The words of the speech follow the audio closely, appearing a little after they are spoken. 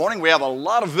Morning. We have a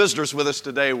lot of visitors with us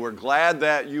today. We're glad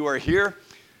that you are here.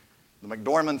 The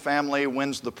McDormand family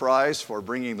wins the prize for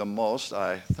bringing the most,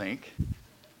 I think.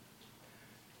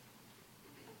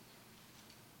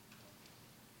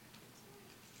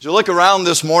 As you look around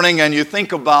this morning and you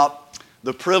think about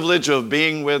the privilege of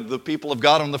being with the people of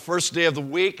God on the first day of the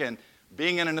week and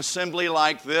being in an assembly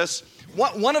like this,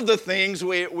 one of the things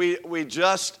we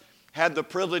just had the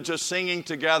privilege of singing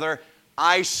together,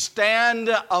 I stand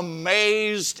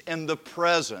amazed in the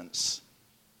presence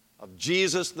of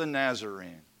Jesus the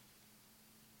Nazarene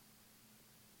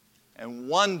and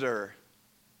wonder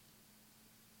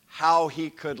how he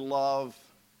could love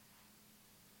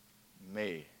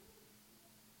me,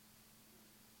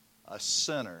 a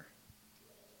sinner,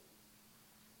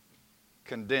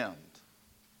 condemned,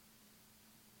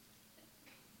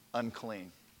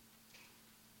 unclean.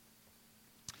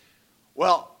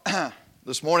 Well,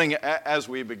 this morning, as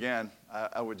we began,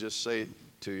 I would just say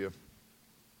to you,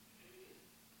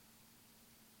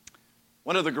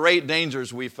 one of the great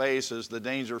dangers we face is the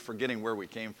danger of forgetting where we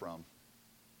came from.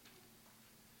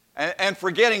 And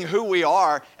forgetting who we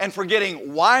are, and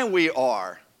forgetting why we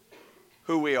are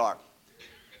who we are.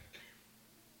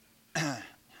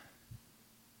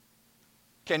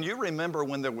 Can you remember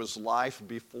when there was life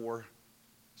before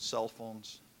cell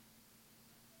phones?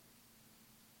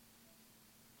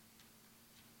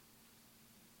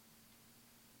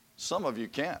 Some of you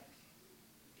can't.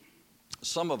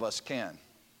 Some of us can.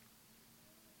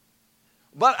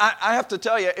 But I have to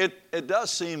tell you, it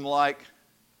does seem like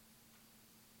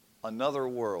another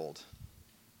world,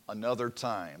 another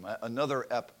time, another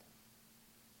epoch.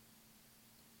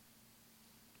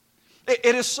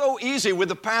 It is so easy with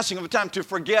the passing of time to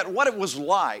forget what it was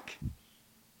like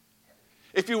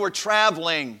if you were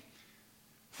traveling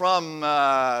from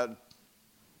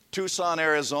Tucson,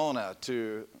 Arizona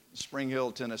to Spring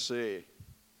Hill, Tennessee.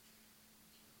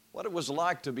 What it was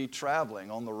like to be traveling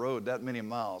on the road that many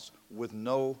miles with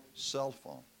no cell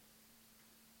phone.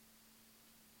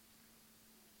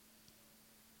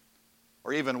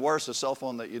 Or even worse, a cell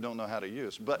phone that you don't know how to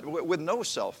use, but with no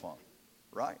cell phone,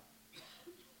 right?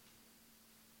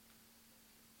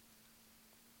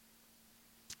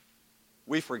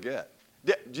 We forget.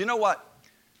 Do you know what?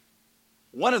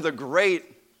 One of the great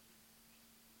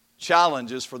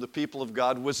challenges for the people of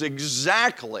God was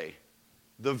exactly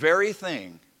the very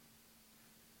thing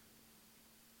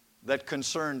that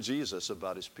concerned Jesus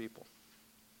about his people.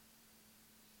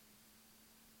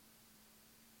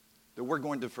 That we're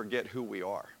going to forget who we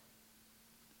are.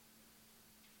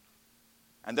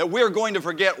 And that we're going to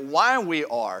forget why we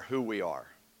are who we are.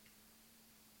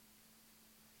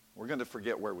 We're going to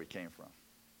forget where we came from.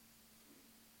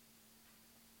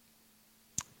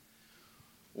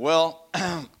 Well,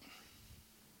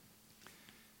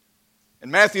 in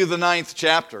Matthew, the 9th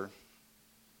chapter,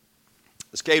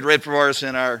 as Kate read for us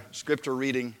in our scripture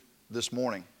reading this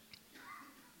morning,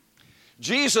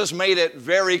 Jesus made it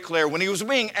very clear when he was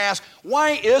being asked,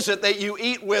 why is it that you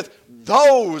eat with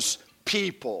those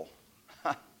people?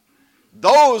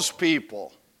 Those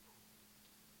people.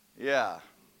 Yeah.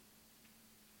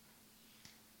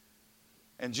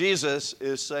 And Jesus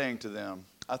is saying to them,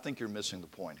 I think you're missing the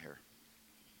point here.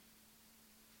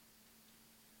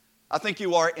 I think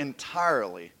you are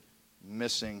entirely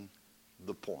missing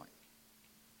the point.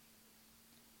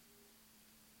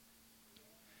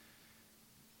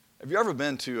 Have you ever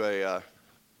been to a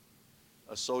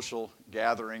social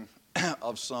gathering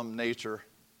of some nature?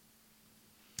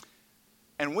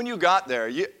 And when you got there,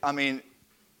 it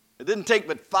didn't take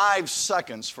but 5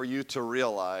 seconds for you to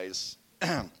realize,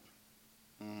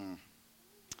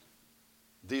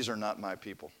 these are not my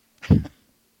people.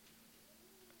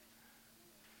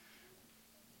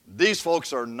 These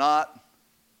folks are not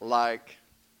like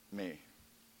me.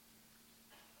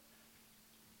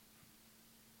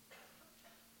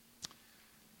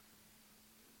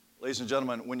 Ladies and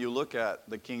gentlemen, when you look at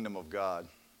the kingdom of God,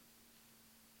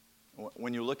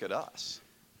 when you look at us,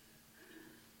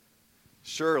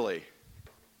 surely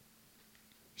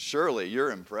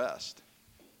you're impressed.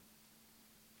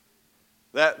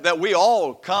 That we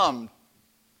all come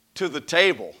to the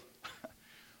table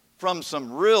from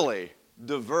some really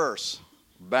diverse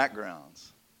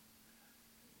backgrounds.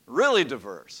 Really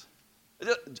diverse.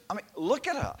 Look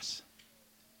at us.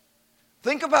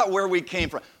 Think about where we came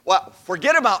from. Well,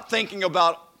 forget about thinking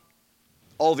about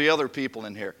all the other people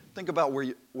in here. Think about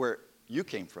where you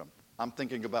came from. I'm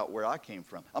thinking about where I came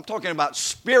from. I'm talking about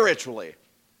spiritually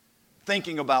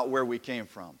thinking about where we came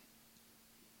from.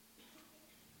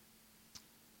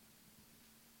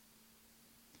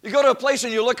 You go to a place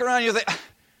and you look around and you think,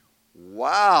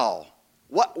 wow,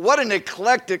 what an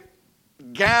eclectic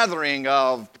gathering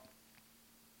of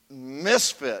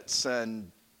misfits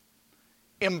and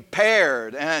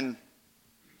impaired, and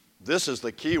this is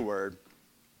the key word,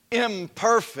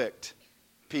 imperfect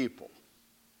people.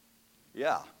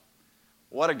 Yeah,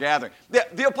 what a gathering.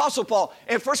 The Apostle Paul,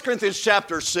 in 1 Corinthians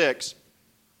chapter 6,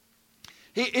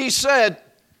 he said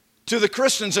to the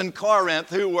Christians in Corinth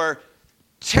who were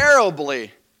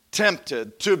terribly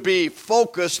tempted to be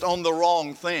focused on the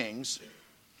wrong things.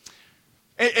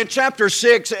 In chapter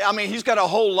 6, he's got a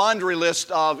whole laundry list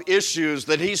of issues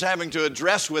that he's having to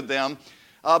address with them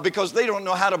because they don't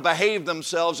know how to behave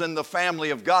themselves in the family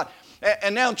of God.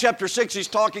 And now in chapter 6, he's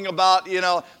talking about,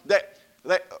 that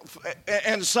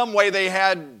in some way they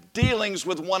had dealings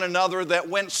with one another that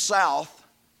went south,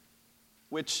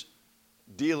 which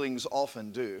dealings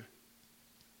often do.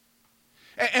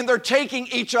 And they're taking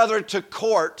each other to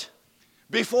court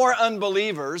before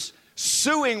unbelievers,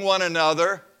 suing one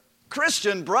another,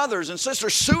 Christian brothers and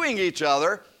sisters suing each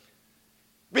other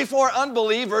before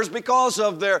unbelievers because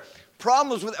of their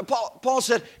problems with Paul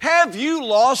said, have you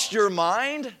lost your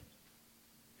mind?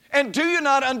 And do you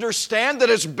not understand that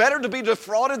it's better to be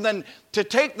defrauded than to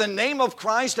take the name of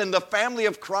Christ and the family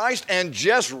of Christ and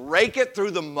just rake it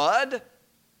through the mud?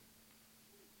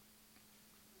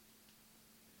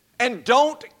 And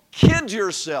don't kid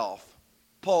yourself,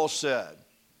 Paul said.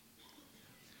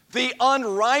 The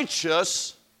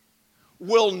unrighteous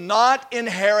will not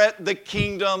inherit the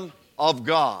kingdom of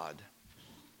God.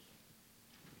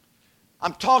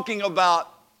 I'm talking about,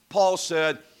 Paul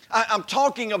said, I'm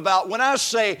talking about when I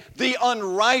say the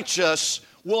unrighteous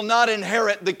will not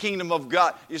inherit the kingdom of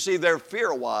God. You see, their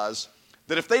fear was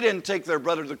that if they didn't take their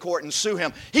brother to court and sue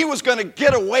him, he was going to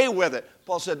get away with it.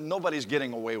 Paul said, nobody's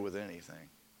getting away with anything.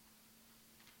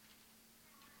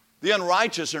 The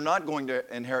unrighteous are not going to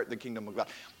inherit the kingdom of God.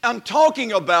 I'm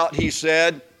talking about, he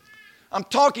said, I'm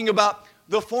talking about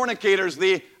the fornicators,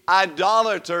 the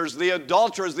idolaters, the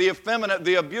adulterers, the effeminate,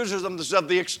 the abusers of themselves,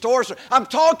 the extortioners. I'm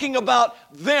talking about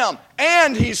them.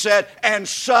 And he said, and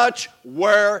such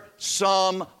were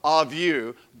some of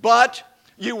you. But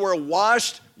you were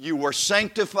washed, you were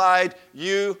sanctified,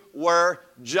 you were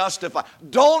justified.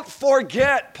 Don't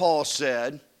forget, Paul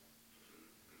said,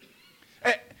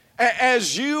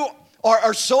 as you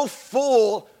are so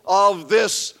full of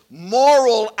this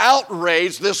moral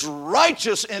outrage, this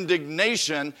righteous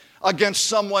indignation against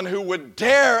someone who would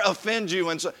dare offend you.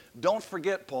 And so, don't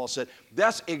forget, Paul said,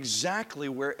 that's exactly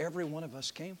where every one of us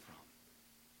came from.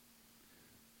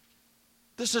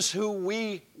 This is who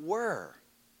we were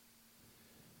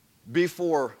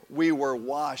before we were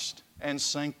washed and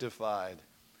sanctified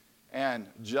and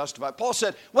justified. Paul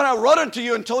said, when I wrote unto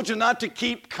you and told you not to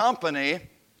keep company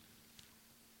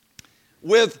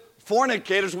with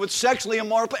fornicators, with sexually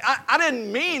immoral people, I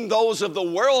didn't mean those of the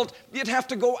world. You'd have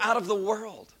to go out of the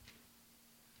world.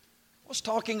 I was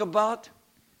talking about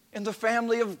in the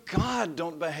family of God,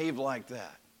 don't behave like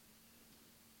that.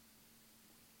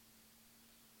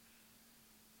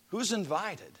 Who's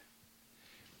invited?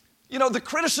 You know, the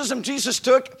criticism Jesus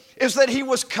took is that he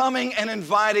was coming and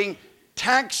inviting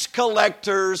tax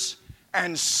collectors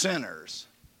and sinners.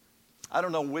 I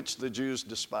don't know which the Jews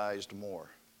despised more,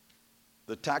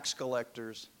 the tax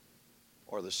collectors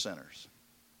or the sinners.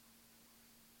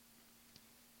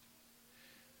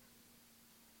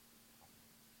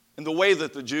 In the way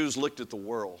that the Jews looked at the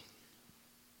world,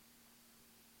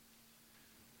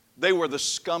 they were the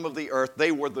scum of the earth.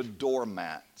 They were the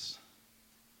doormats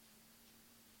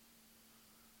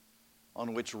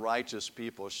on which righteous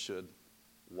people should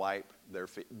wipe their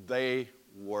feet. They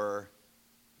were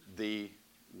the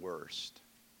worst.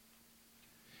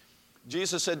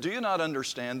 Jesus said, do you not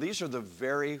understand? These are the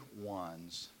very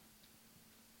ones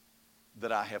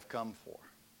that I have come for.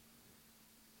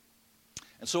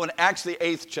 And so in Acts the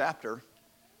 8th chapter,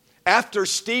 after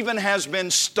Stephen has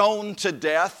been stoned to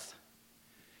death,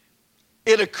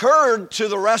 it occurred to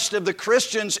the rest of the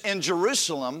Christians in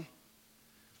Jerusalem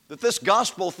that this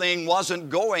gospel thing wasn't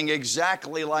going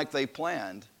exactly like they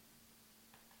planned.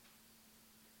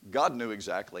 God knew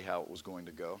exactly how it was going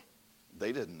to go.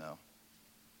 They didn't know.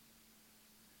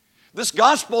 This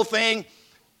gospel thing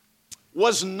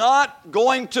was not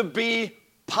going to be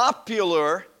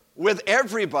popular with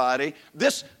everybody.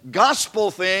 This gospel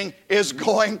thing is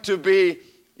going to be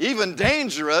even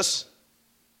dangerous.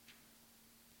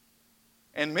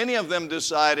 And many of them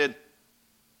decided,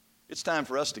 it's time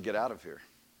for us to get out of here.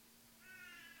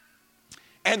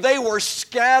 And they were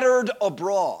scattered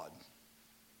abroad.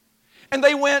 And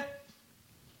they went,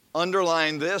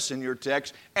 underline this in your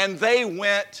text, and they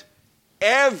went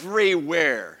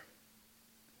everywhere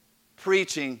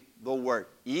preaching the word,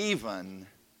 even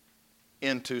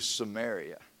into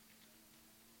Samaria.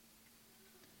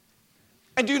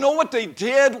 And do you know what they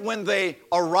did when they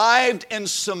arrived in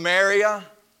Samaria?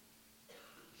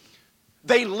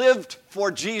 They lived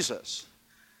for Jesus.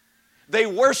 They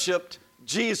worshiped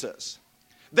Jesus.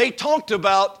 They talked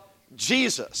about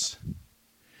Jesus.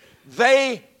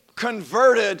 They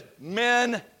converted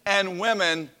men and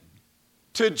women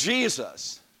to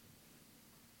Jesus,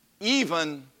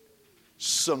 even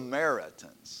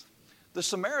Samaritans. The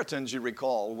Samaritans, you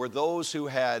recall, were those who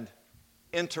had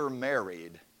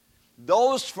intermarried.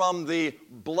 Those from the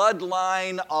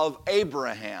bloodline of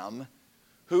Abraham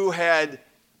who had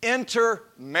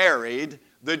intermarried,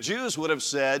 the Jews would have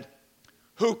said,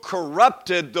 who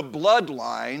corrupted the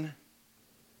bloodline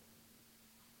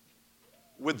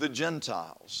with the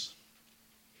Gentiles,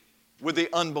 with the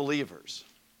unbelievers.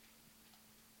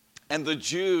 And the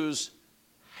Jews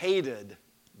hated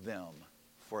them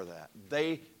for that.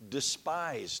 They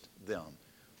despised them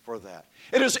for that.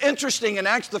 It is interesting in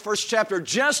Acts, the first chapter,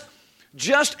 just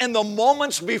in the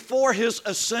moments before his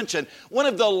ascension, one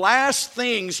of the last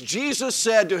things Jesus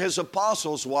said to his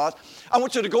apostles was, I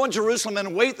want you to go in Jerusalem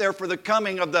and wait there for the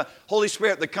coming of the Holy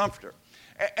Spirit, the Comforter.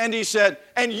 And he said,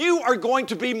 and you are going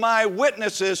to be my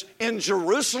witnesses in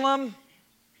Jerusalem,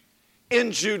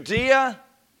 in Judea,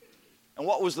 and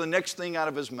what was the next thing out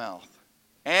of his mouth?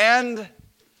 And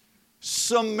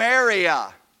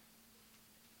Samaria,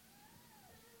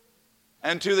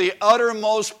 and to the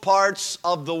uttermost parts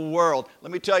of the world.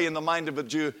 Let me tell you, in the mind of a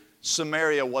Jew,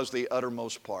 Samaria was the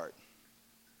uttermost part.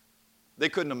 They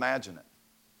couldn't imagine it.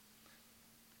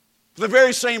 For the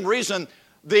very same reason,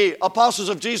 the apostles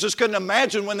of Jesus couldn't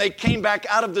imagine when they came back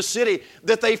out of the city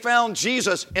that they found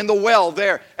Jesus in the well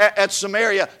there at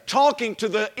Samaria, talking to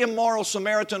the immoral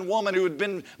Samaritan woman who had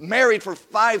been married for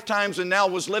 5 times and now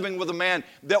was living with a man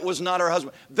that was not her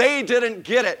husband. They didn't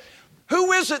get it.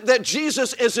 Who is it that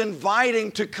Jesus is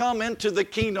inviting to come into the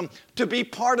kingdom to be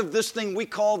part of this thing we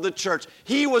call the church?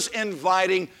 He was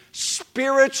inviting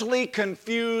spiritually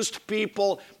confused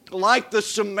people like the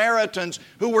Samaritans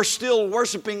who were still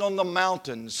worshiping on the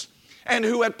mountains and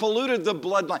who had polluted the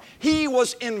bloodline. He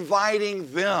was inviting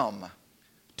them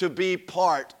to be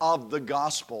part of the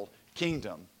gospel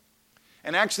kingdom.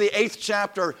 In Acts the 8th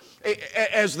chapter,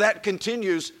 as that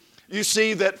continues, you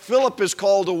see that Philip is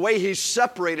called away. He's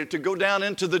separated to go down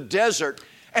into the desert.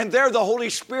 And there the Holy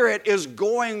Spirit is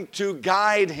going to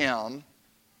guide him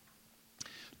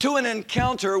to an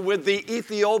encounter with the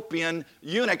Ethiopian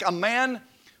eunuch, a man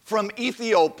from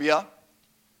Ethiopia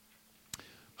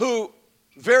who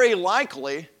very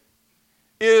likely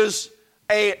is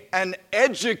an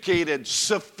educated,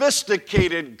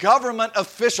 sophisticated government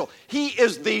official. He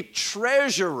is the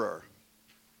treasurer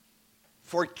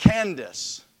for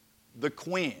Candace, the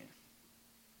queen.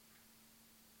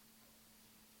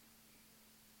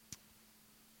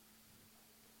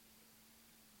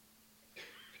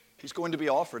 He's going to be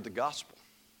offered the gospel.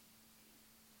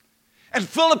 And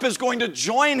Philip is going to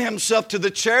join himself to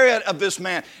the chariot of this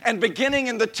man. And beginning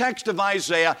in the text of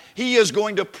Isaiah, he is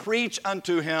going to preach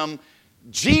unto him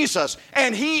Jesus.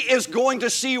 And he is going to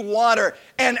see water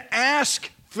and ask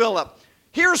Philip,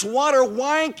 here's water,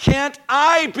 why can't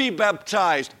I be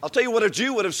baptized? I'll tell you what a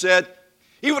Jew would have said.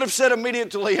 He would have said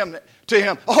immediately to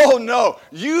him, oh no,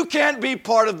 you can't be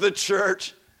part of the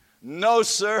church. No,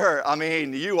 sir. I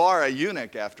mean, you are a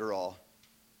eunuch after all.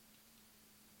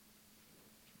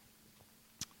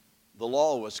 The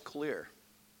law was clear.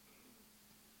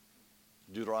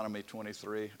 Deuteronomy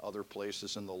 23, other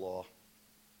places in the law.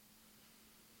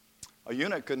 A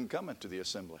eunuch couldn't come into the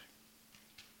assembly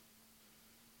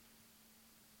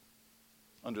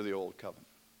under the old covenant.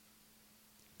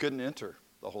 Couldn't enter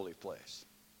the holy place.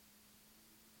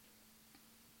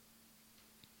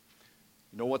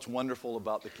 You know what's wonderful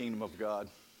about the kingdom of God?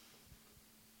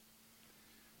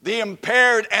 The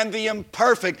impaired and the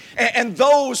imperfect, and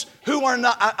those who are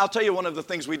not. I'll tell you one of the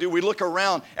things we do. We look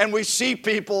around and we see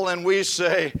people and we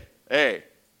say, hey,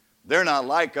 they're not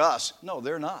like us. No,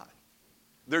 they're not.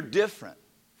 They're different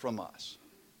from us.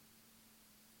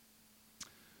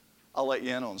 I'll let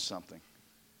you in on something.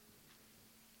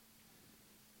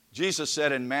 Jesus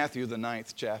said in Matthew the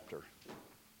 9th chapter,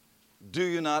 do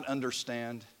you not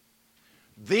understand?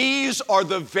 These are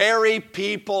the very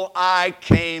people I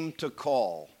came to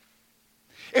call.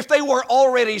 If they were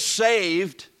already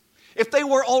saved, if they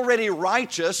were already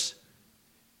righteous,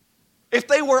 if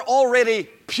they were already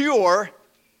pure,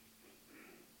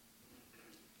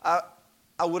 I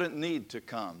wouldn't need to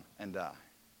come and die.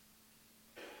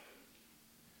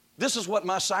 This is what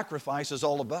my sacrifice is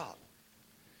all about.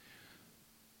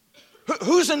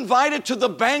 Who's invited to the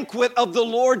banquet of the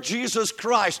Lord Jesus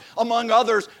Christ? Among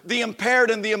others, the impaired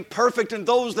and the imperfect and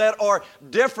those that are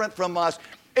different from us.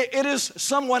 It is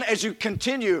someone, as you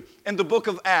continue in the book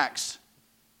of Acts.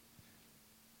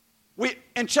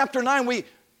 In chapter 9, we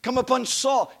come upon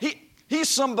Saul. He's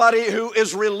somebody who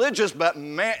is religious, but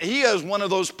man, he is one of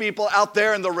those people out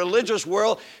there in the religious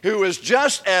world who is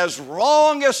just as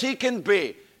wrong as he can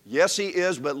be. Yes, he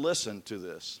is, but listen to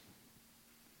this.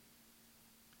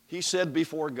 He said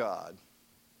before God,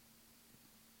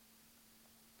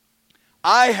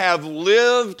 I have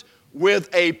lived with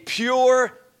a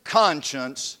pure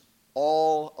conscience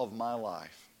all of my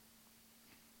life.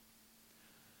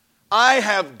 I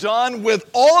have done with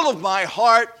all of my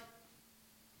heart,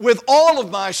 with all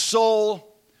of my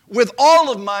soul, with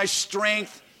all of my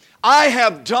strength. I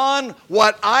have done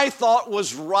what I thought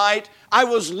was right. I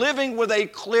was living with a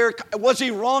clear... Was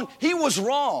he wrong? He was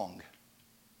wrong.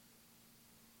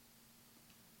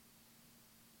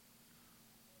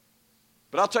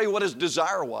 But I'll tell you what his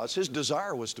desire was. His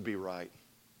desire was to be right.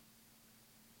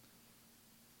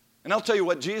 And I'll tell you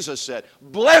what Jesus said.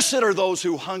 Blessed are those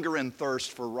who hunger and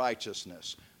thirst for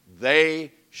righteousness.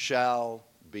 They shall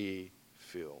be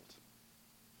filled.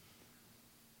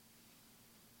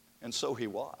 And so he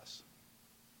was.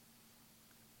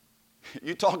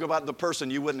 You talk about the person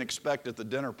you wouldn't expect at the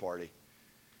dinner party.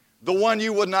 The one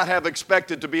you would not have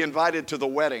expected to be invited to the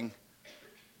wedding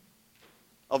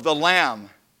of the Lamb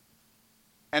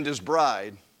and his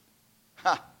bride.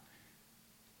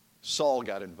 Saul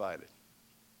got invited.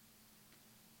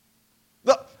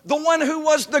 The one who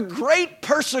was the great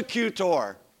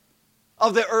persecutor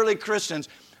of the early Christians.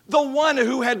 The one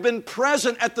who had been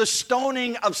present at the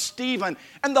stoning of Stephen.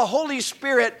 And the Holy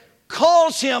Spirit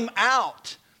calls him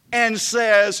out and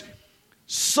says,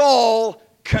 Saul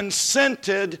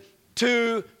consented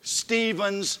to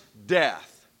Stephen's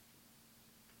death.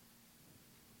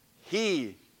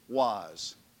 He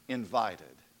was invited.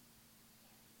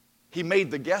 He made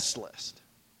the guest list.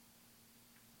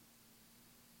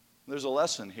 There's a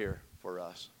lesson here for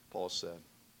us, Paul said.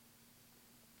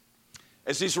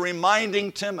 As he's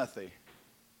reminding Timothy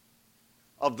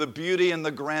of the beauty and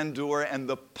the grandeur and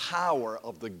the power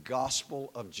of the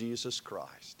gospel of Jesus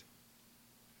Christ.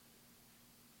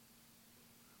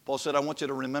 Paul said, I want you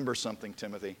to remember something,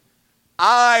 Timothy.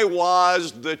 I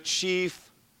was the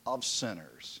chief of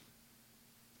sinners.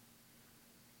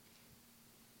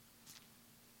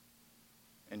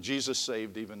 And Jesus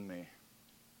saved even me.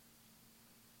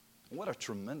 What a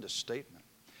tremendous statement.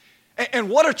 And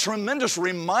what a tremendous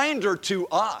reminder to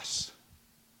us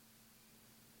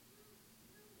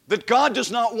that God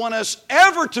does not want us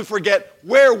ever to forget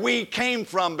where we came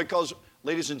from, because,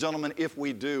 ladies and gentlemen, if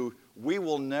we do, we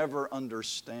will never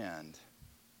understand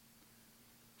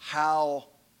how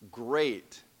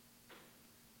great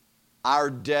our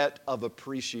debt of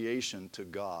appreciation to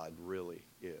God really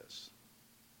is.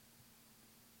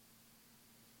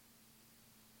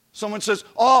 Someone says,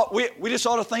 oh, we just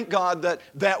ought to thank God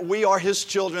that we are His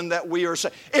children, that we are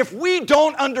saved. If we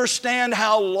don't understand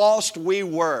how lost we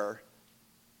were,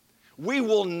 we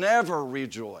will never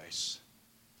rejoice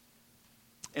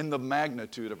in the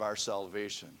magnitude of our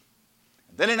salvation.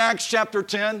 Then in Acts chapter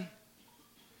 10,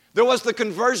 there was the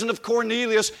conversion of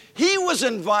Cornelius. He was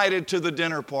invited to the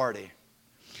dinner party.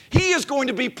 He is going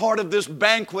to be part of this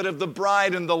banquet of the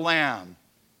bride and the Lamb.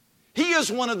 He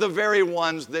is one of the very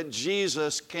ones that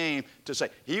Jesus came to say.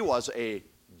 He was a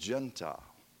Gentile.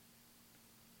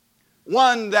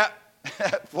 One that,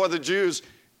 for the Jews,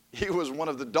 he was one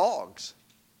of the dogs.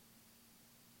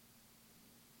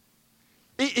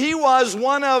 He was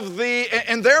one of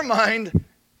the, in their mind,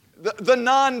 the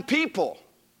non-people.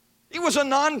 He was a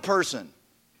non-person.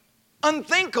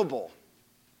 Unthinkable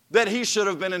that he should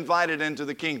have been invited into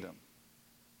the kingdom.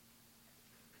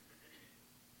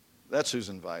 That's who's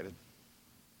invited.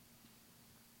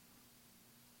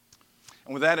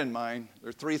 And with that in mind, there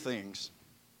are three things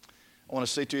I want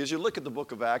to say to you as you look at the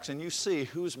book of Acts and you see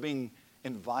who's being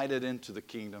invited into the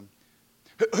kingdom.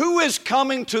 Who is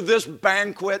coming to this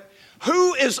banquet?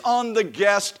 Who is on the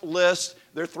guest list?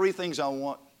 There are three things I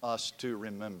want us to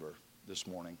remember this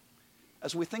morning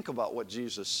as we think about what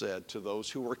Jesus said to those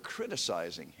who were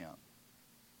criticizing Him,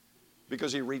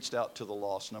 because He reached out to the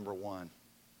lost. Number one,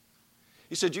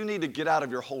 He said, you need to get out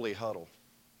of your holy huddle.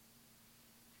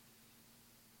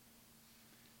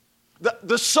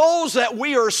 The souls that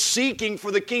we are seeking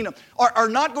for the kingdom are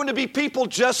not going to be people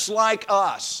just like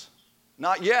us.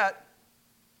 Not yet.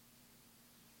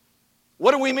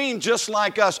 What do we mean, just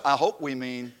like us? I hope we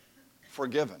mean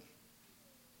forgiven.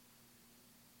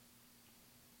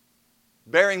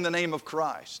 Bearing the name of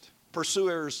Christ.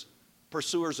 Pursuers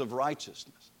pursuers of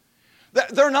righteousness.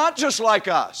 They're not just like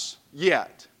us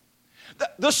yet.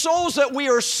 The souls that we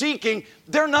are seeking,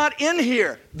 they're not in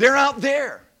here. They're out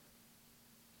there.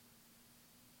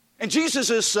 And Jesus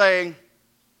is saying,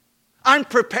 I'm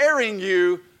preparing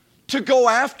you to go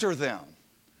after them.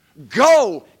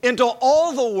 Go into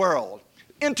all the world,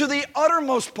 into the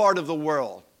uttermost part of the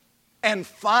world, and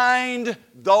find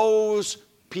those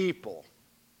people.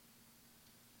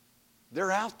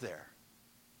 They're out there.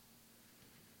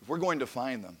 If we're going to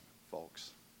find them,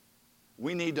 folks,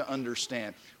 we need to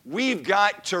understand. We've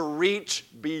got to reach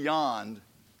beyond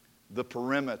the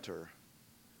perimeter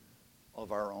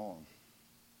of our own.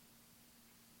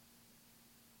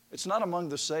 It's not among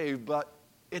the saved, but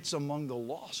it's among the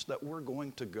lost that we're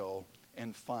going to go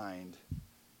and find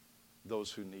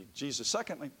those who need Jesus.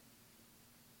 Secondly,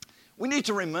 we need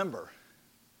to remember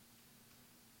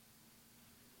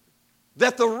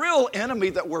that the real enemy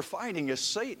that we're fighting is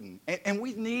Satan. And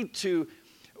we need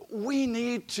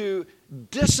to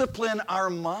discipline our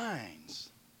minds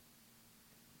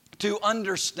to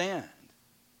understand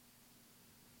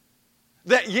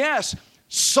that, yes,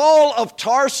 Saul of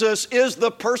Tarsus is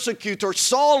the persecutor.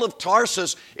 Saul of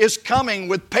Tarsus is coming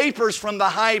with papers from the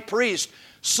high priest.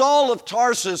 Saul of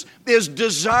Tarsus is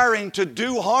desiring to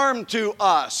do harm to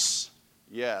us.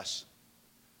 Yes.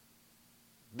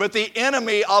 But the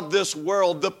enemy of this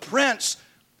world, the prince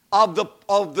of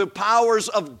the powers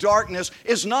of darkness,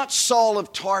 is not Saul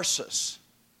of Tarsus.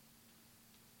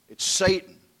 It's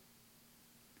Satan.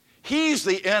 He's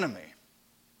the enemy.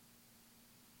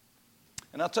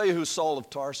 And I'll tell you who Saul of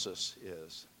Tarsus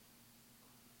is.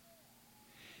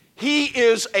 He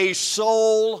is a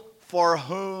soul for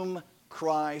whom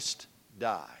Christ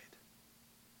died.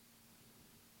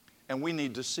 And we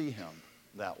need to see him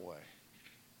that way.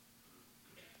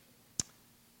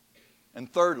 And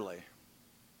thirdly,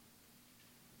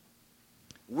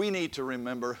 we need to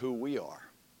remember who we are.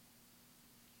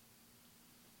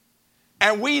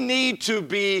 And we need to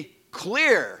be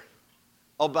clear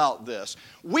about this.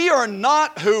 We are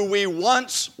not who we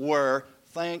once were.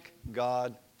 Thank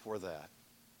God for that.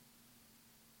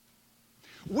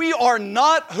 We are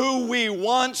not who we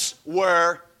once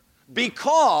were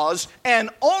because, and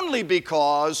only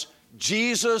because,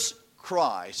 Jesus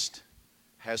Christ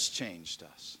has changed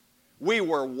us. We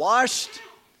were washed,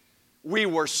 we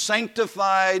were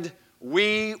sanctified,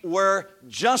 we were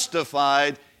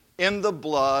justified in the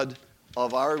blood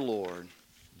of our Lord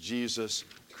Jesus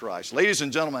Christ. Ladies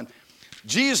and gentlemen,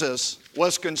 Jesus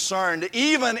was concerned,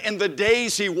 even in the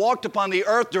days he walked upon the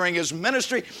earth during his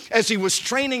ministry, as he was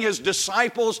training his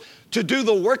disciples to do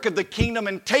the work of the kingdom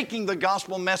and taking the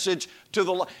gospel message to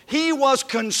the lost. He was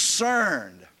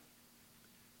concerned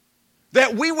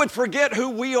that we would forget who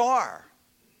we are.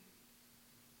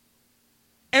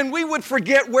 And we would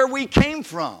forget where we came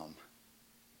from.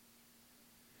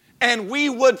 And we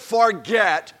would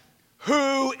forget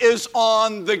who is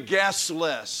on the guest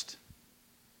list.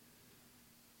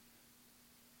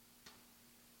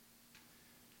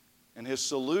 And his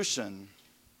solution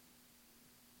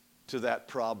to that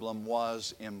problem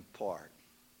was in part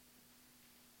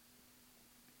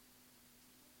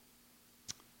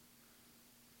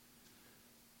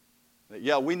that,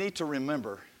 yeah, we need to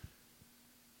remember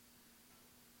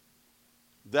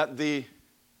that the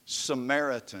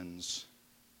Samaritans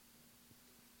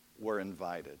were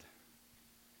invited.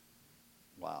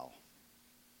 Wow.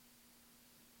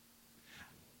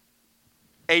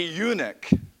 A eunuch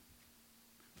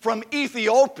from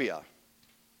Ethiopia,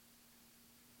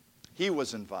 he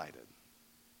was invited.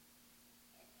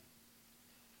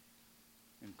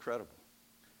 Incredible.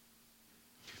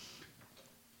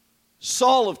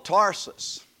 Saul of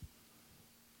Tarsus,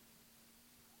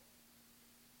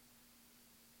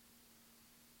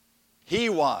 he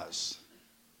was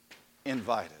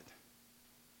invited.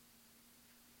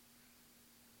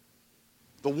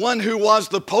 The one who was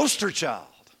the poster child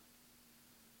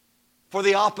for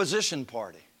the opposition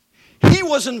party, he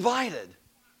was invited.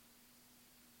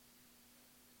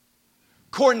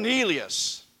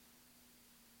 Cornelius,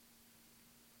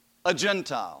 a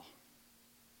Gentile,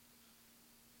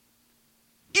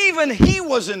 even he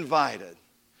was invited.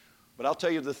 But I'll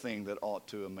tell you the thing that ought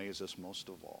to amaze us most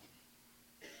of all.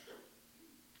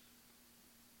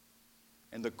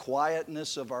 In the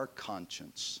quietness of our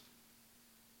conscience,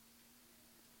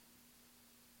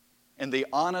 in the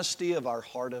honesty of our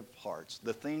heart of hearts,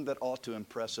 the thing that ought to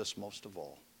impress us most of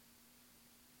all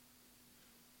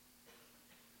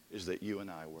is that you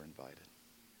and I were invited.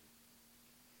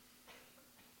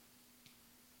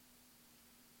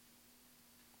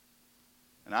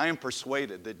 And I am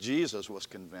persuaded that Jesus was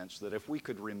convinced that if we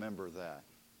could remember that,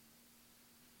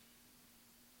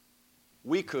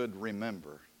 we could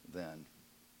remember then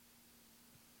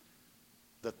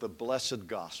that the blessed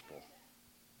gospel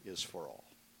is for all.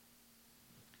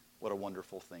 What a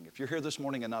wonderful thing. If you're here this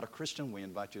morning and not a Christian, we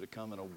invite you to come and obey